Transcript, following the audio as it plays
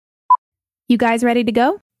You guys ready to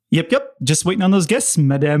go? Yep. Just waiting on those guests,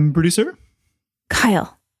 Madame Producer.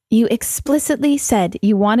 Kyle, you explicitly said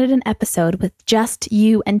you wanted an episode with just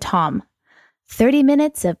you and Tom. 30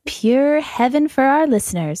 minutes of pure heaven for our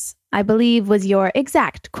listeners, I believe was your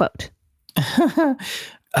exact quote.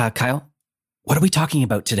 Kyle, what are we talking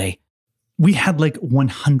about today? We had like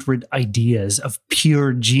 100 ideas of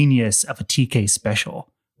pure genius of a TK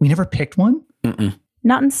special. We never picked one? Mm-mm.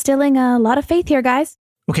 Not instilling a lot of faith here, guys.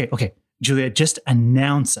 Okay. Julia, just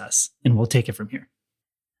announce us and we'll take it from here.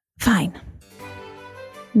 Fine.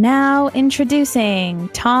 Now introducing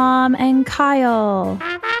Tom and Kyle.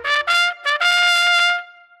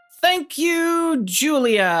 Thank you,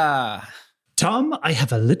 Julia. Tom, I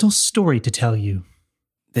have a little story to tell you.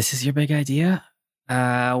 This is your big idea?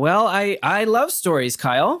 Well, I love stories,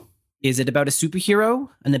 Kyle. Is it about a superhero,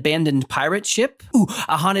 an abandoned pirate ship,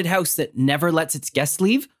 a haunted house that never lets its guests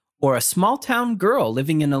leave, or a small town girl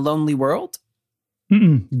living in a lonely world?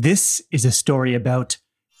 This is a story about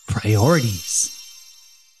priorities.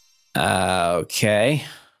 Okay.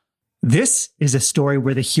 This is a story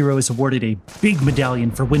where the hero is awarded a big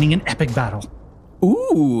medallion for winning an epic battle.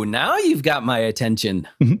 Ooh, now you've got my attention.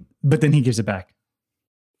 But then he gives it back.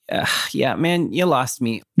 Yeah, man, you lost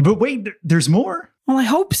me. But wait, there's more. Well, I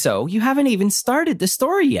hope so. You haven't even started the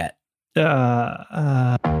story yet.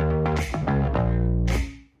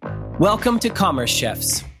 Welcome to Commerce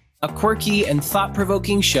Chefs, a quirky and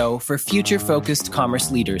thought-provoking show for future-focused commerce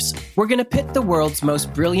leaders. We're going to pit the world's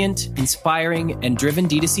most brilliant, inspiring, and driven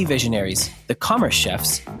D2C visionaries, the Commerce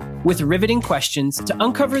Chefs, with riveting questions to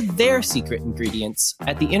uncover their secret ingredients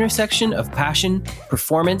at the intersection of passion,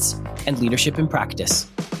 performance, and leadership in practice.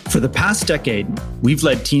 For the past decade, we've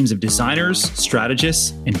led teams of designers,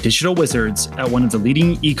 strategists, and digital wizards at one of the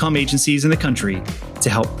leading e-com agencies in the country to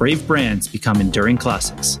help brave brands become enduring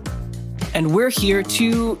classics. And we're here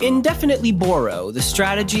to indefinitely borrow the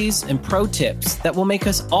strategies and pro tips that will make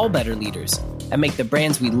us all better leaders and make the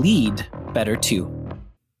brands we lead better too.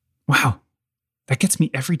 Wow. That gets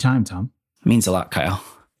me every time, Tom. Means a lot, Kyle.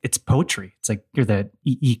 It's poetry. It's like you're the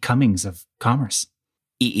E.E. Cummings of commerce.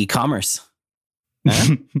 E.E. Commerce.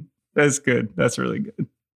 Huh? That's good. That's really good.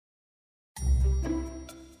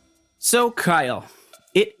 So, Kyle,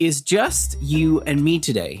 it is just you and me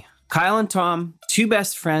today. Kyle and Tom, two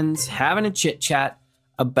best friends, having a chit-chat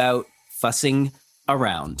about fussing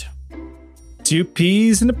around. Two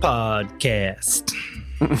peas in a podcast.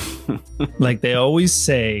 Like they always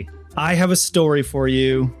say, I have a story for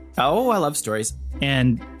you. Oh, I love stories.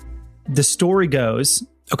 And the story goes...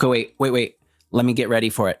 Okay, wait. Let me get ready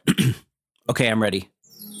for it. Okay, I'm ready.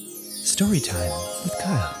 Story time with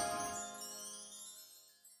Kyle.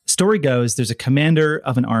 Story goes, there's a commander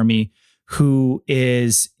of an army who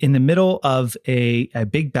is in the middle of a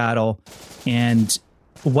big battle. And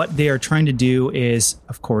what they are trying to do is,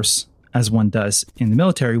 of course, as one does in the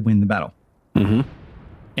military, win the battle. Mm-hmm.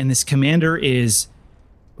 And this commander is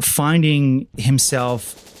finding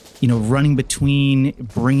himself, running between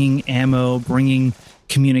bringing ammo, bringing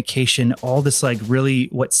communication, all this like really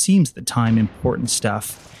what seems at the time important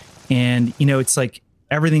stuff. And, it's like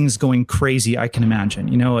everything's going crazy, I can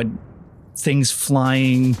imagine, things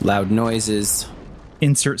flying, loud noises,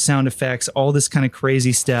 insert sound effects, all this kind of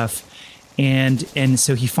crazy stuff. And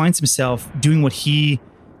so he finds himself doing what he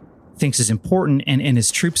thinks is important. And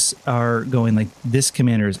his troops are going like, this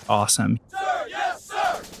commander is awesome. Sir, yes,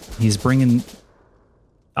 sir. He's bringing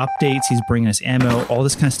updates, he's bringing us ammo, all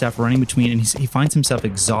this kind of stuff running between. And he finds himself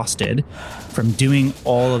exhausted from doing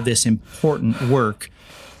all of this important work.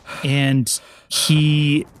 And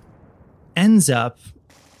he ends up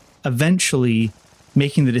eventually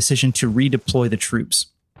making the decision to redeploy the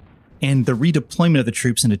troops. And the redeployment of the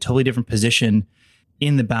troops in a totally different position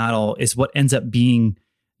in the battle is what ends up being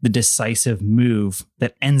the decisive move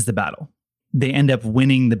that ends the battle. They end up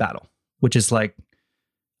winning the battle, which is like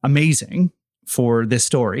amazing for this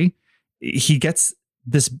story. He gets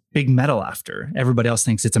this big medal after. Everybody else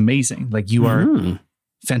thinks it's amazing. Like, you are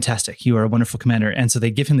fantastic. You are a wonderful commander. And so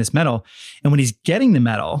they give him this medal. And when he's getting the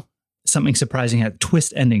medal, something surprising had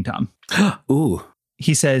twist ending, Tom. Ooh.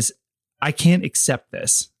 He says, I can't accept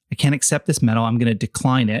this. I can't accept this medal. I'm going to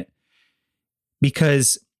decline it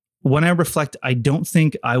because when I reflect, I don't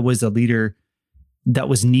think I was a leader that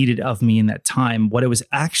was needed of me in that time. What I was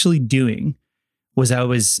actually doing was I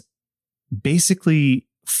was basically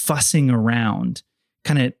fussing around,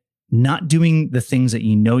 kind of not doing the things that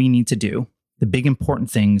you need to do, the big important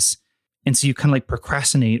things. And so you kind of like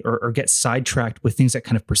procrastinate or get sidetracked with things that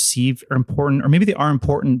kind of perceived are important, or maybe they are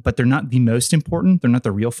important, but they're not the most important. They're not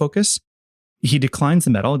the real focus. He declines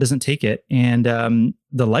the medal, doesn't take it. And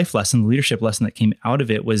the life lesson, the leadership lesson that came out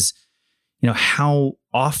of it was, how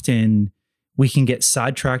often we can get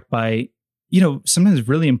sidetracked by, sometimes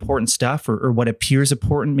really important stuff or what appears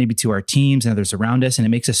important maybe to our teams and others around us. And it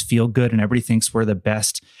makes us feel good and everybody thinks we're the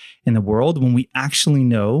best in the world when we actually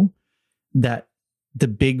know that the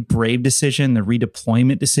big brave decision, the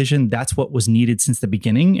redeployment decision, that's what was needed since the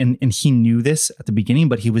beginning. And he knew this at the beginning,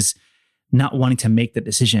 but he was not wanting to make the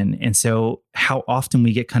decision. And so how often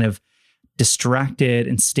we get kind of distracted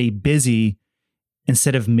and stay busy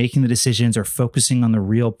instead of making the decisions or focusing on the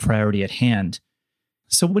real priority at hand.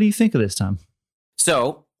 So what do you think of this, Tom?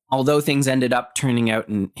 So, although things ended up turning out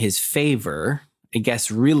in his favor, I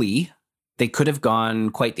guess really they could have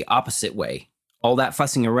gone quite the opposite way. All that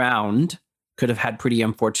fussing around could have had pretty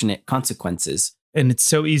unfortunate consequences. And it's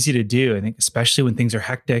so easy to do, I think, especially when things are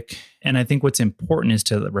hectic. And I think what's important is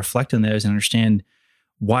to reflect on those and understand,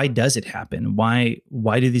 why does it happen? Why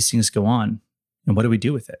do these things go on? And what do we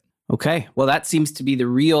do with it? Okay. Well, that seems to be the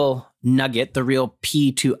real nugget, the real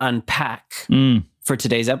P to unpack for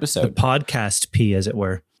today's episode. The podcast P, as it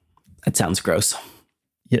were. That sounds gross.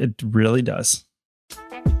 Yeah, it really does.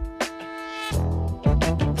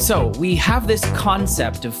 So we have this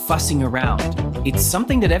concept of fussing around. It's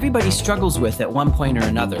something that everybody struggles with at one point or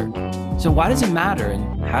another. So why does it matter,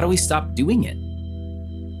 and how do we stop doing it?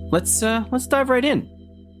 Let's dive right in.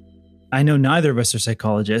 I know neither of us are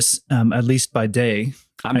psychologists, at least by day.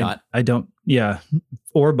 I'm not. I don't. Yeah,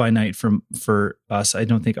 or by night for us. I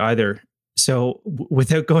don't think either. So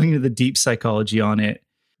without going into the deep psychology on it,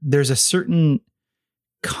 there's a certain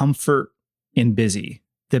comfort in busy.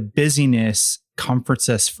 The busyness comforts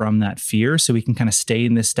us from that fear, so we can kind of stay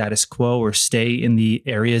in the status quo or stay in the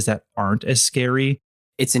areas that aren't as scary.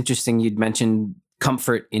 It's interesting you'd mentioned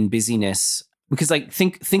comfort in busyness, because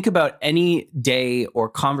think about any day or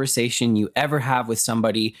conversation you ever have with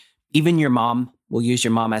somebody, even your mom. We'll use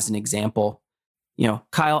your mom as an example.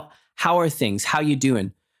 Kyle, how are things? How you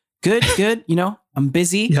doing? Good. I'm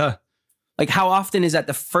busy. Yeah. Like, how often is that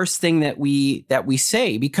the first thing that we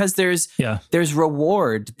say? Because there's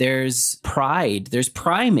reward, there's pride, there's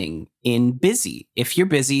priming in busy. If you're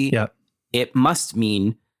busy, it must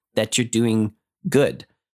mean that you're doing good.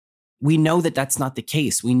 We know that that's not the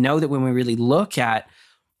case. We know that when we really look at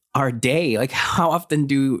our day, like, how often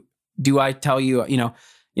do I tell you,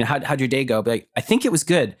 how'd your day go? But like, I think it was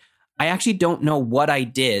good. I actually don't know what I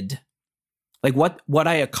did, like what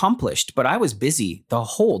I accomplished, but I was busy the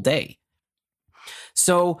whole day.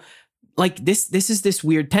 So like this is this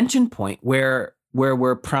weird tension point where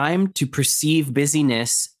we're primed to perceive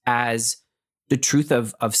busyness as the truth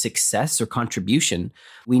of success or contribution.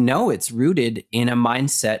 We know it's rooted in a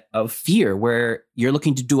mindset of fear where you're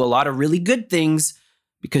looking to do a lot of really good things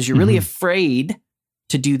because you're really afraid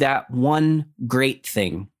to do that one great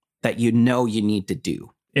thing that you know you need to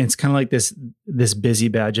do. And it's kind of like this busy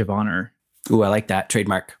badge of honor. Ooh, I like that.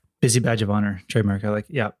 Trademark. Busy badge of honor. Trademark. I like,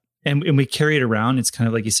 yeah. And we carry it around. It's kind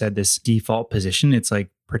of like you said, this default position. It's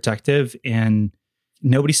like protective, and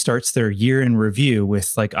nobody starts their year in review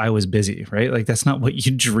with like, I was busy, right? Like that's not what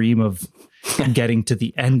you dream of getting to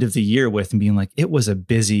the end of the year with and being like, it was a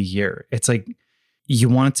busy year. It's like, you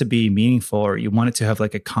want it to be meaningful, or you want it to have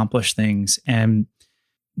like accomplished things, and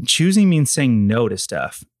choosing means saying no to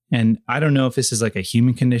stuff. And I don't know if this is like a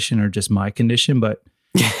human condition or just my condition, but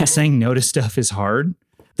saying no to stuff is hard.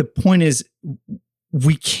 The point is,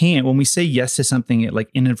 we can't, when we say yes to something, it like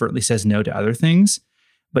inadvertently says no to other things,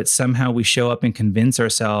 but somehow we show up and convince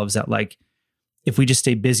ourselves that like, if we just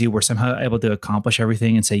stay busy, we're somehow able to accomplish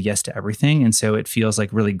everything and say yes to everything. And so it feels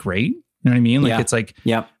like really great. You know what I mean? Like it's like,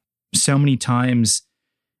 so many times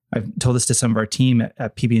I've told this to some of our team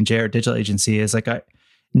at PB&J, our digital agency, is like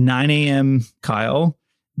 9 a.m. Kyle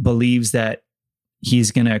believes that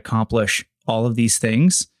he's going to accomplish all of these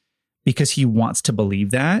things because he wants to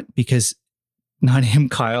believe that, because 9 a.m.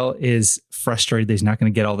 Kyle is frustrated that he's not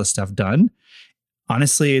going to get all this stuff done.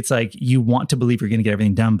 Honestly, it's like you want to believe you're going to get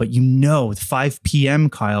everything done, but 5 p.m.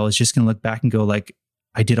 Kyle is just going to look back and go like,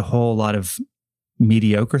 I did a whole lot of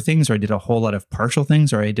mediocre things, or I did a whole lot of partial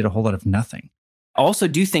things, or I did a whole lot of nothing. I also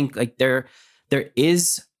do think like there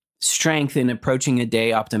is strength in approaching a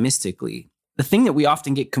day optimistically. The thing that we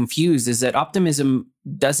often get confused is that optimism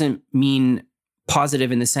doesn't mean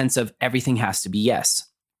positive in the sense of everything has to be yes.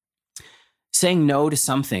 Saying no to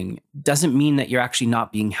something doesn't mean that you're actually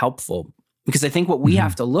not being helpful. Because I think what we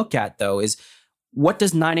have to look at, though, is what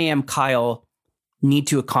does 9 a.m. Kyle need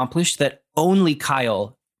to accomplish that only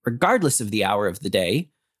Kyle, regardless of the hour of the day,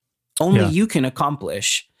 only you can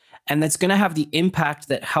accomplish. And that's going to have the impact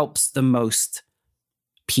that helps the most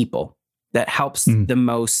people, that helps the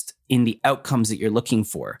most in the outcomes that you're looking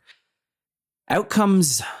for.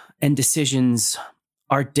 Outcomes and decisions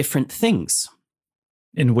are different things.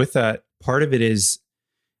 And with that, part of it is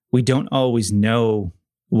we don't always know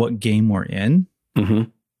what game we're in,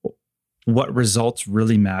 what results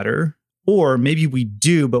really matter. Or maybe we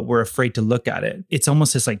do, but we're afraid to look at it. It's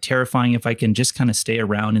almost just like terrifying. If I can just kind of stay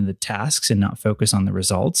around in the tasks and not focus on the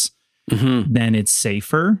results, then it's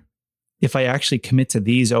safer. If I actually commit to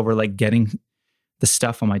these over like getting the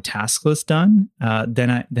stuff on my task list done,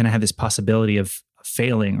 then I have this possibility of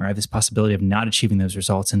failing, or I have this possibility of not achieving those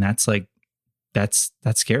results. And that's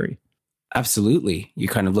scary. Absolutely.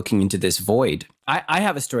 You're kind of looking into this void. I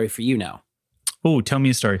have a story for you now. Oh, tell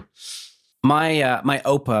me a story. My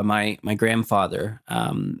Opa, my grandfather,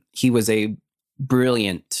 he was a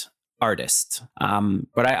brilliant artist.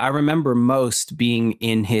 But I remember most being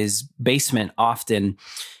in his basement often,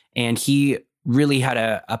 and he really had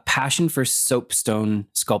a passion for soapstone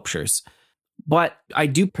sculptures. But I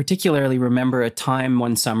do particularly remember a time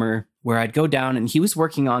one summer where I'd go down and he was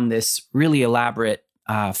working on this really elaborate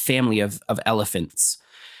family of elephants.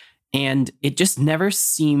 And it just never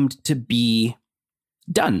seemed to be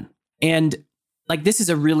done. And like, this is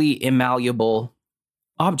a really malleable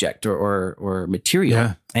object or material.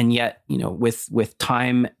 Yeah. And yet, with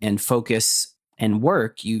time and focus and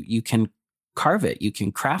work, you can carve it, you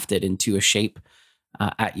can craft it into a shape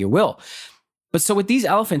at your will. But so with these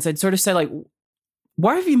elephants, I'd sort of say, like,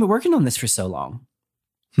 why have you been working on this for so long?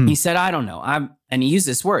 He said, I don't know. And he used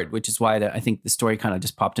this word, which is why I think the story kind of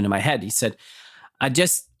just popped into my head. He said, I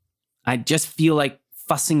just feel like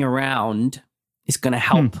fussing around is going to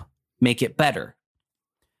help make it better.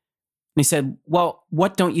 And he said, well,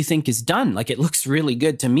 what don't you think is done? Like, it looks really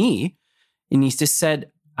good to me. And he just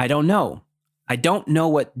said, I don't know. I don't know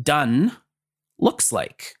what done looks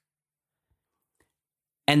like.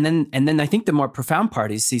 And then I think the more profound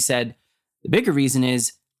part is, he said, the bigger reason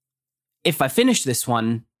is, if I finish this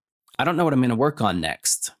one, I don't know what I'm going to work on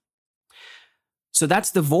next. So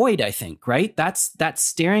that's the void, I think, right? That's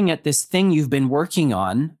staring at this thing you've been working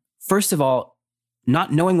on. First of all,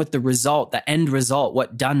 not knowing what the end result,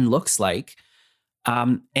 what done looks like.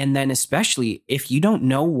 And then especially if you don't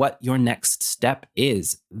know what your next step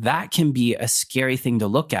is, that can be a scary thing to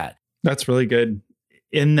look at. That's really good.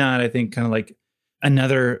 In that, I think kind of like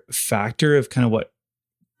another factor of kind of what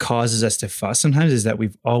causes us to fuss sometimes is that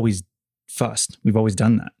we've always fussed. We've always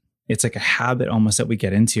done that. It's like a habit almost that we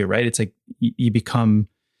get into, right? It's like you become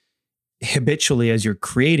habitually, as you're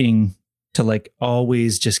creating, to like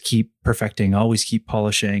always just keep perfecting, always keep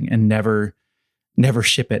polishing, and never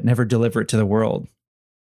ship it, never deliver it to the world.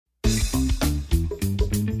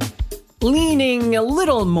 Leaning a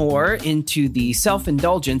little more into the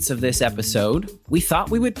self-indulgence of this episode, we thought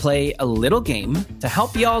we would play a little game to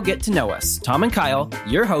help y'all get to know us, Tom and Kyle,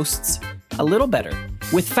 your hosts, a little better,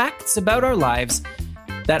 with facts about our lives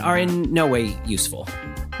that are in no way useful.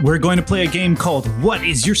 We're going to play a game called What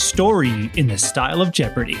is Your Story in the style of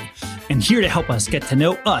Jeopardy. And here to help us get to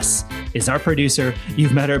know us is our producer.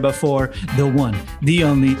 You've met her before, the one, the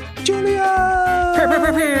only,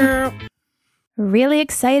 Julia! Really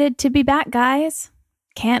excited to be back, guys.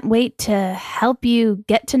 Can't wait to help you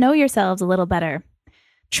get to know yourselves a little better.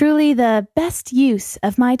 Truly the best use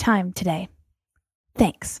of my time today.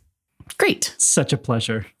 Thanks. Great. Such a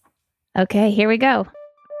pleasure. Okay, here we go.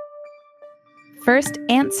 First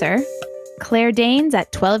answer, Claire Danes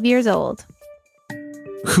at 12 years old.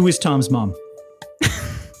 Who is Tom's mom?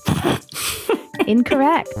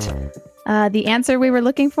 Incorrect. The answer we were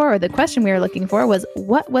looking for, or the question we were looking for, was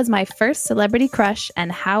what was my first celebrity crush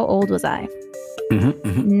and how old was I?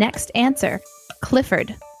 Next answer,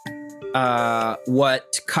 Clifford.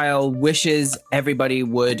 What Kyle wishes everybody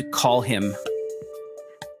would call him.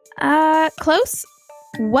 Close.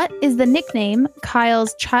 What is the nickname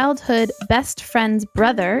Kyle's childhood best friend's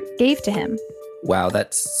brother gave to him? Wow,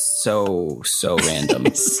 that's so random.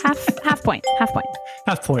 Half point.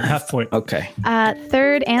 Half point. Okay.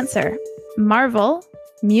 Third answer, Marvel,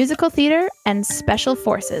 musical theater, and special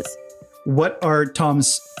forces. What are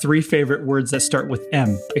Tom's 3 favorite words that start with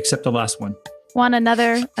M, except the last one? Want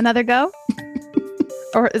another go?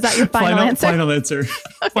 Or is that your final answer? Final answer.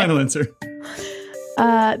 Okay. Final answer.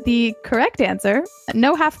 The correct answer,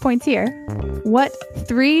 no half points here. What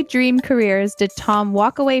 3 dream careers did Tom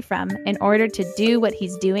walk away from in order to do what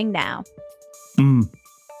he's doing now?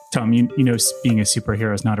 Tom, you know being a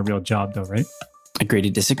superhero is not a real job though, right? Agree to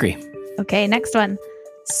disagree. Okay, next one.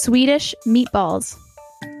 Swedish meatballs.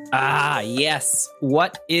 Ah, yes.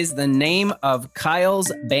 What is the name of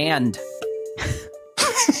Kyle's band?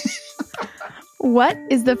 What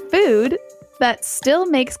is the food that still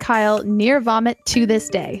makes Kyle near vomit to this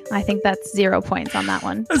day? I think that's 0 points on that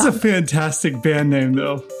one. That's Tom. a fantastic band name,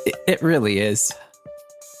 though. It really is.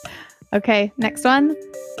 Okay, next one.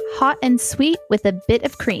 Hot and sweet with a bit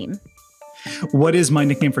of cream. What is my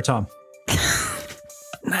nickname for Tom?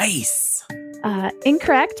 Nice.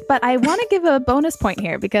 Incorrect, but I want to give a bonus point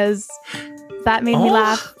here because that made me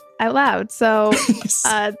laugh out loud. So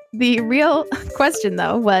the real question,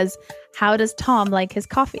 though, was how does Tom like his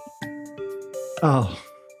coffee? Oh.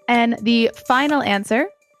 And the final answer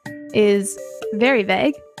is very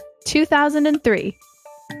vague. 2003.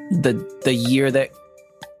 The year that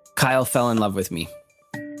Kyle fell in love with me.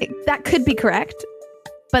 That could be correct.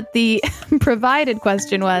 But the provided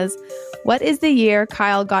question was, what is the year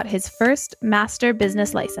Kyle got his first master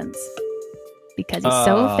business license? Because he's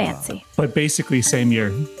so fancy. But basically same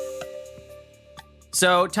year.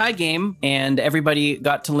 So tie game, and everybody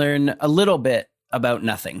got to learn a little bit about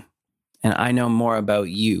nothing. And I know more about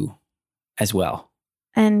you as well.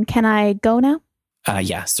 And can I go now?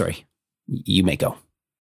 Yeah, sorry. You may go.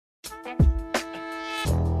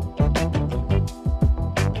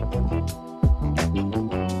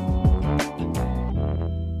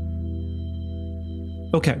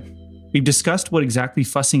 Okay, we've discussed what exactly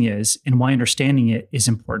fussing is and why understanding it is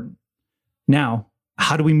important. Now,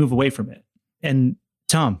 how do we move away from it? And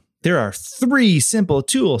Tom, there are 3 simple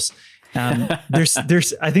tools. I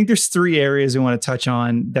think there's 3 areas we want to touch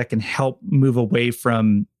on that can help move away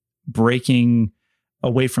from breaking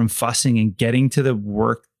away from fussing and getting to the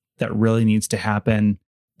work that really needs to happen.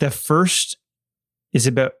 The first is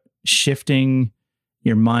about shifting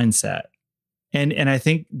your mindset. And I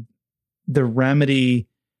think the remedy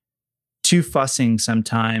to fussing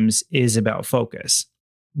sometimes is about focus.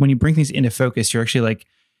 When you bring things into focus, you're actually like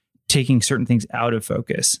taking certain things out of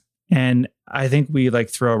focus. And I think we like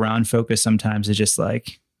throw around focus sometimes as just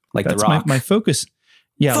like The Rock. My focus.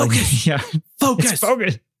 Yeah. Focus. Focus. It's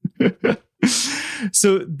focus.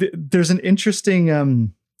 So there's an interesting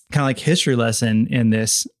kind of like history lesson in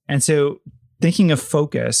this. And so thinking of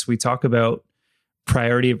focus, we talk about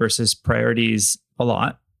priority versus priorities a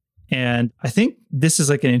lot. And I think this is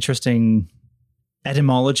like an interesting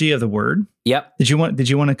etymology of the word. Yep. Did you want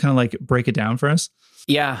to kind of like break it down for us?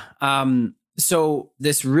 Yeah. So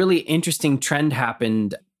this really interesting trend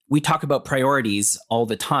happened. We talk about priorities all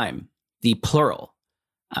the time, the plural.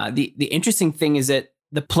 The interesting thing is that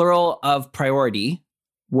the plural of priority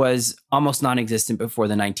was almost non-existent before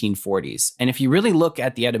the 1940s. And if you really look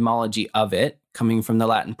at the etymology of it, coming from the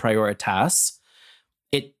Latin prioritas,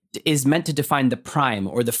 it is meant to define the prime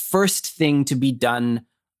or the first thing to be done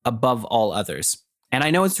above all others. And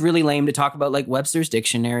I know it's really lame to talk about like Webster's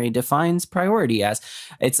dictionary defines priority as.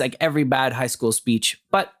 It's like every bad high school speech,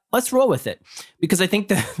 but let's roll with it because I think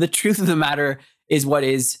the truth of the matter is what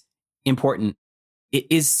is important. It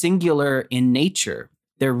is singular in nature.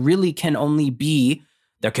 There can only be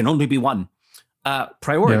one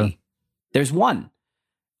priority. Yeah. There's one.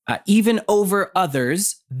 Even over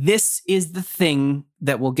others, this is the thing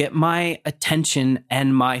that will get my attention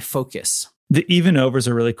and my focus. The even over is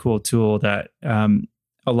a really cool tool that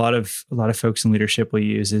a lot of folks in leadership will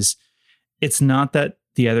use. Is it's not that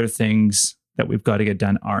the other things that we've got to get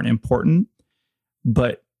done aren't important,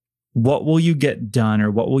 but what will you get done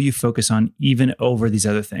or what will you focus on even over these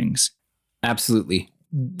other things? Absolutely.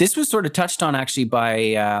 This was sort of touched on actually by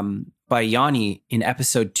Yanni in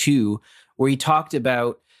episode 2, where he talked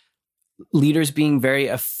about leaders being very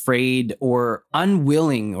afraid or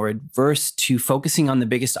unwilling or adverse to focusing on the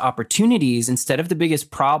biggest opportunities instead of the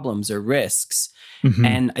biggest problems or risks. Mm-hmm.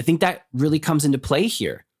 And I think that really comes into play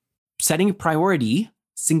here. Setting a priority,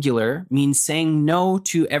 singular, means saying no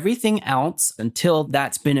to everything else until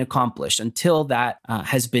that's been accomplished, until that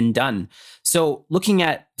has been done. So looking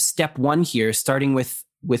at step 1 here, starting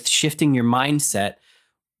with shifting your mindset,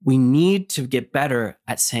 we need to get better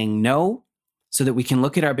at saying no so that we can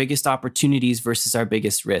look at our biggest opportunities versus our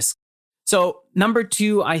biggest risk. So number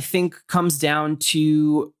 2, I think, comes down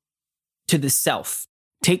to the self.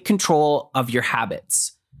 Take control of your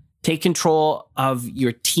habits. Take control of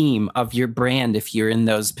your team, of your brand, if you're in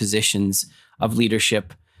those positions of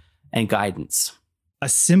leadership and guidance. A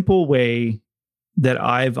simple way that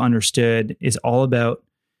I've understood is all about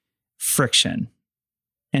friction.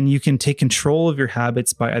 And you can take control of your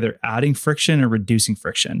habits by either adding friction or reducing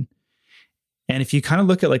friction. And if you kind of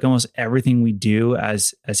look at like almost everything we do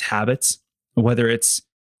as habits, whether it's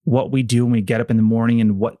what we do when we get up in the morning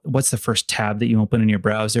and what's the first tab that you open in your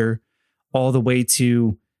browser, all the way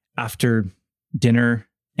to after dinner.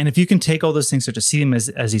 And if you can take all those things, so to see them as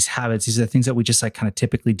these habits, these are the things that we just like kind of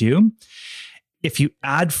typically do. If you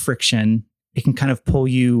add friction, it can kind of pull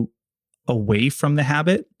you away from the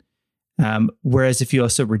habit. Whereas if you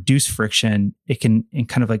also reduce friction, it can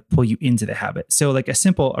kind of like pull you into the habit. So like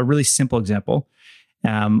a really simple example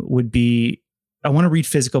would be, I want to read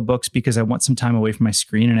physical books because I want some time away from my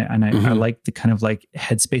screen, and I like the kind of like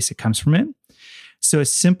headspace that comes from it. So a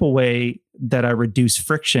simple way that I reduce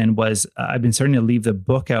friction was I've been starting to leave the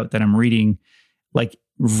book out that I'm reading like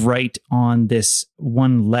right on this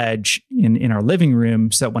one ledge in our living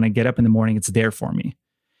room, so that when I get up in the morning, it's there for me.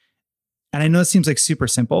 And I know it seems like super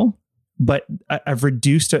simple, but I've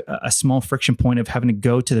reduced a small friction point of having to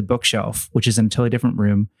go to the bookshelf, which is in a totally different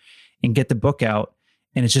room, and get the book out,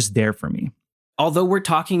 and it's just there for me. Although we're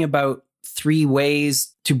talking about 3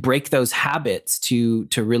 ways to break those habits to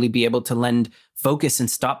really be able to lend focus and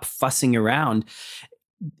stop fussing around,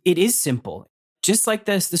 it is simple. Just like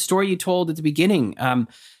the story you told at the beginning,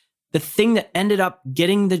 the thing that ended up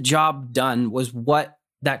getting the job done was what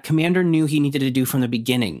that commander knew he needed to do from the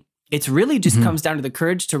beginning. It's really just comes down to the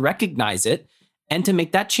courage to recognize it and to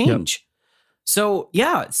make that change. Yep. So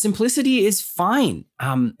yeah, simplicity is fine.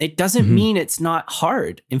 It doesn't mean it's not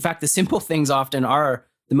hard. In fact, the simple things often are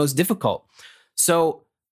the most difficult. So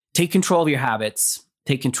take control of your habits,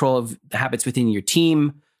 take control of the habits within your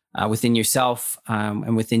team, within yourself,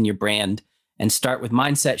 and within your brand, and start with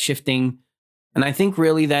mindset shifting. And I think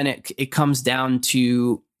really then it comes down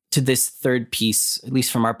to this third piece, at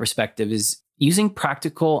least from our perspective, is using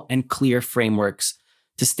practical and clear frameworks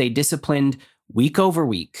to stay disciplined week over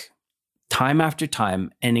week, time after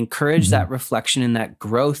time, and encourage that reflection and that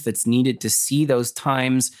growth that's needed to see those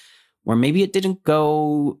times where maybe it didn't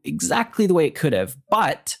go exactly the way it could have.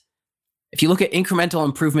 But if you look at incremental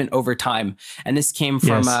improvement over time, and this came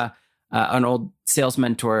from an old sales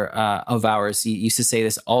mentor of ours, he used to say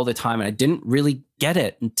this all the time, and I didn't really get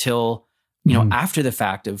it until, after the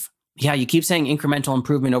fact of, you keep saying incremental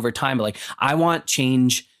improvement over time, but like, I want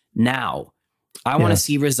change now. I want to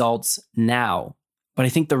see results now. But I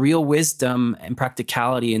think the real wisdom and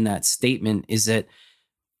practicality in that statement is that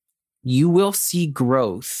you will see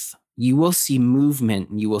growth, you will see movement,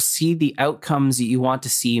 and you will see the outcomes that you want to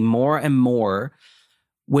see more and more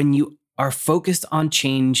when you are focused on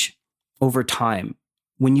change over time,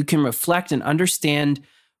 when you can reflect and understand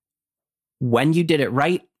when you did it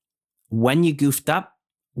right, when you goofed up,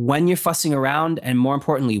 when you're fussing around, and more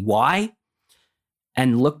importantly, why,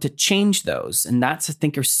 and look to change those. And that's, I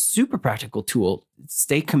think, a super practical tool.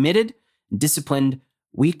 Stay committed and disciplined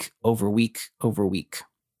week over week over week.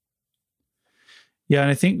 Yeah. And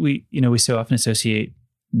I think we so often associate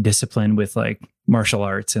discipline with like martial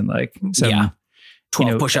arts and like some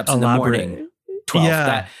 12 push-ups in the morning. 12.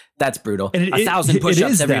 Yeah. That's brutal. And 1,000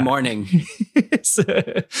 push-ups every morning.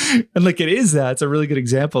 And like, it is that. It's a really good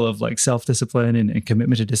example of like self-discipline and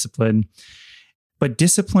commitment to discipline. But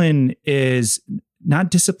discipline is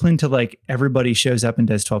not discipline to like everybody shows up and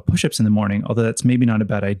does 12 push-ups in the morning, although that's maybe not a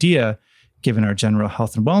bad idea given our general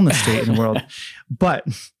health and wellness state in the world. But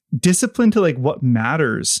discipline to like what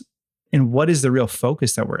matters and what is the real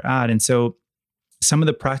focus that we're at. And so some of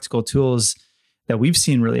the practical tools that we've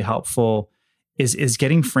seen really helpful is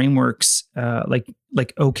getting frameworks like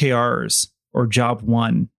OKRs or job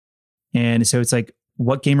one. And so it's like,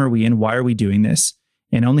 what game are we in? Why are we doing this?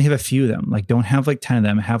 And only have a few of them. Like, don't have like 10 of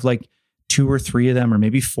them. Have like 2 or 3 of them, or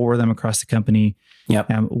maybe 4 of them across the company. Yep.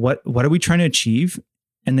 What are we trying to achieve?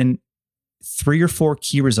 And then 3 or 4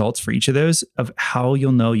 key results for each of those of how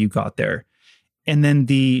you'll know you got there. And then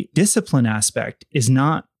the discipline aspect is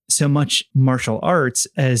not so much martial arts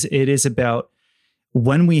as it is about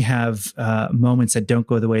when we have moments that don't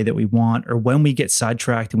go the way that we want, or when we get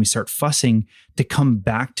sidetracked and we start fussing, to come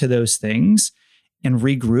back to those things and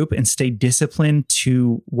regroup and stay disciplined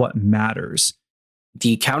to what matters.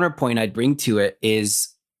 The counterpoint I'd bring to it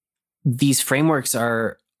is these frameworks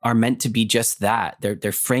are meant to be just that.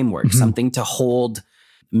 They're frameworks, something to hold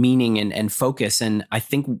meaning and focus. And I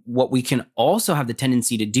think what we can also have the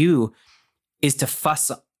tendency to do is to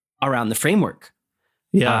fuss around the framework.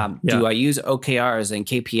 Do I use OKRs and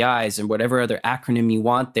KPIs and whatever other acronym you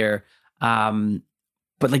want there?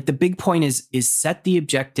 But like the big point is set the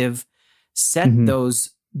objective, set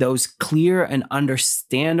those clear and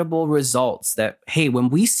understandable results that, hey, when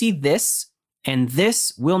we see this and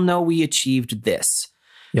this, we'll know we achieved this.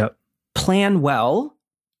 Yep. Plan well,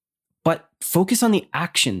 but focus on the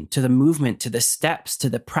action, to the movement, to the steps, to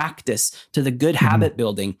the practice, to the good habit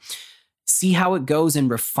building. See how it goes and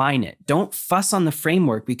refine it. Don't fuss on the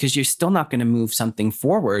framework, because you're still not going to move something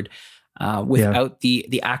forward without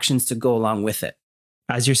the actions to go along with it.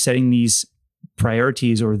 As you're setting these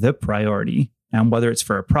priorities, or the priority, and whether it's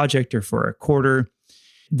for a project or for a quarter,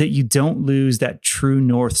 that you don't lose that true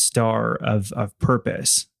North Star of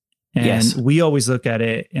purpose. And we always look at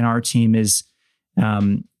it in our team as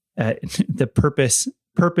the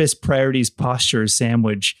purpose, priorities, postures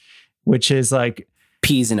sandwich, which is like,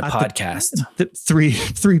 Peas in a podcast.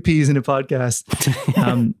 Three peas in a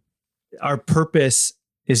podcast. Our purpose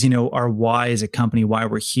is, our why as a company, why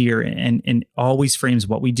we're here, and always frames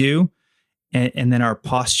what we do. And then our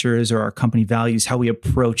postures or our company values, how we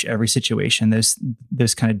approach every situation,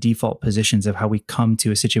 those kind of default positions of how we come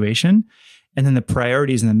to a situation. And then the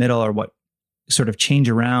priorities in the middle are what sort of change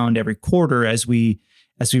around every quarter as we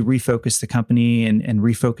refocus the company and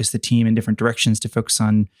refocus the team in different directions to focus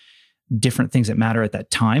on different things that matter at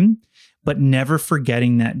that time. But never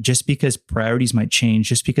forgetting that just because priorities might change,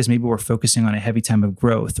 just because maybe we're focusing on a heavy time of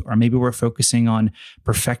growth, or maybe we're focusing on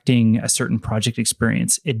perfecting a certain project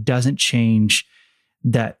experience, it doesn't change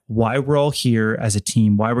that why we're all here as a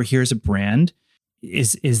team, why we're here as a brand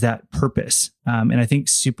is that purpose. And I think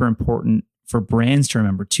super important for brands to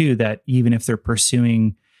remember too, that even if they're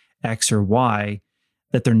pursuing X or Y,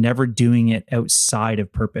 that they're never doing it outside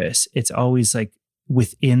of purpose. It's always like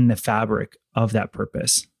within the fabric of that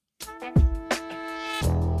purpose.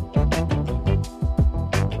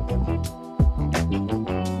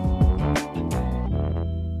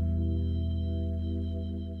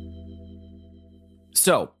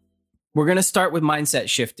 So we're going to start with mindset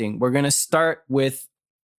shifting. We're going to start with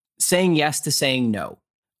saying yes to saying no,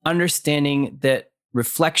 understanding that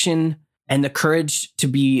reflection and the courage to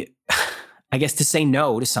be, to say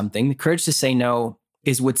no to something, the courage to say no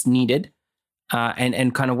is what's needed.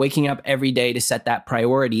 And kind of waking up every day to set that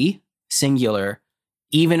priority, singular,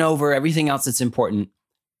 even over everything else that's important.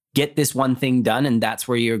 Get this one thing done, and that's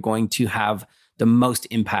where you're going to have the most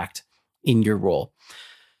impact in your role.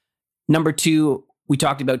 Number 2, we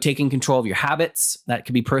talked about taking control of your habits. That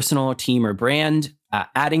could be personal, team, or brand.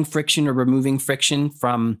 Adding friction or removing friction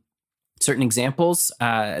from certain examples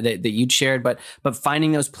that you'd shared, but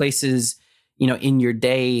finding those places, in your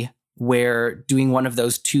day where doing one of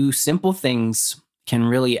those 2 simple things can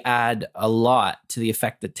really add a lot to the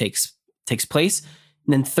effect that takes place.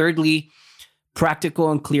 And then thirdly, practical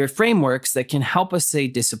and clear frameworks that can help us stay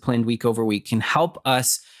disciplined week over week, can help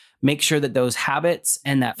us make sure that those habits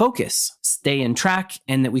and that focus stay in track,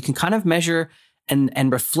 and that we can kind of measure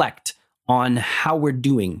and reflect on how we're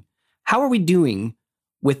doing. How are we doing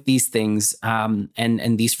with these things?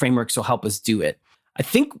 And these frameworks will help us do it. I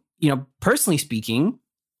think, personally speaking,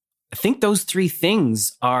 I think those 3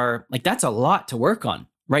 things are that's a lot to work on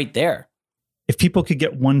right there. If people could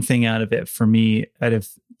get one thing out of it for me, out of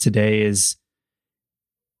today is,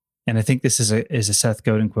 and I think this is a Seth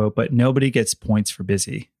Godin quote, but nobody gets points for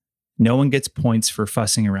busy. No one gets points for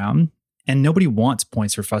fussing around, and nobody wants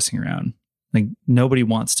points for fussing around. Nobody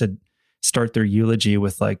wants to start their eulogy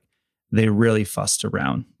with they really fussed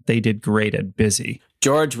around. They did great at busy.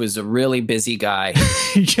 George was a really busy guy.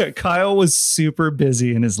 Yeah, Kyle was super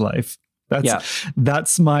busy in his life.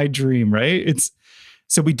 That's my dream, right?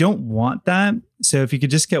 So we don't want that. So if you could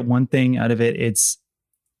just get one thing out of it, it's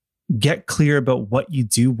get clear about what you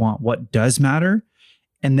do want, what does matter,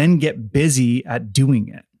 and then get busy at doing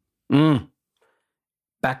it.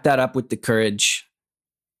 Back that up with the courage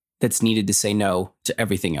that's needed to say no to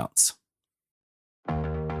everything else.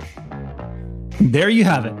 There you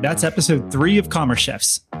have it. That's episode 3 of Commerce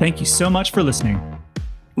Chefs. Thank you so much for listening.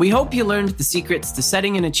 We hope you learned the secrets to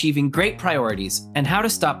setting and achieving great priorities and how to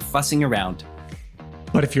stop fussing around.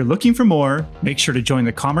 But if you're looking for more, make sure to join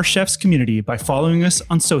the Commerce Chefs community by following us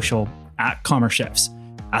on social @Commerce Chefs.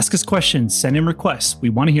 Ask us questions, send in requests. We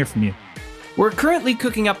want to hear from you. We're currently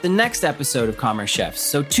cooking up the next episode of Commerce Chefs,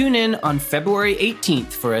 so tune in on February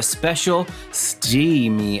 18th for a special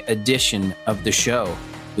steamy edition of the show.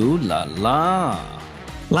 Ooh la la.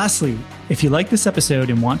 Lastly, if you like this episode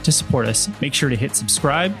and want to support us, make sure to hit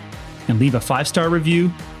subscribe and leave a 5-star review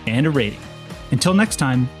and a rating. Until next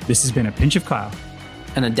time, this has been A Pinch of Kyle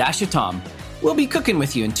and a dash of Tom. We'll be cooking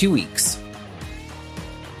with you in 2 weeks.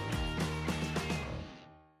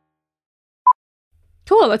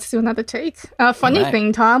 Cool, let's do another take. Funny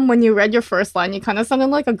thing, Tom, when you read your first line, you kind of sounded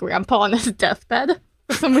like a grandpa on his deathbed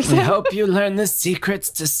for some reason. We hope you learn the secrets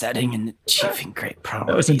to setting and achieving great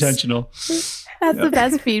priorities. That was intentional. That's the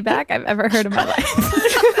best feedback I've ever heard in my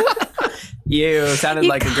life. You sounded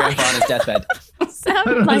like a grandpa on his deathbed. I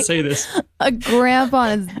don't know how to say this. A grandpa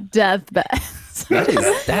on his deathbed.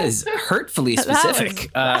 That is hurtfully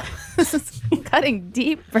specific. Cutting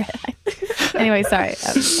deep, Brett. Anyway, sorry.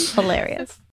 That was hilarious.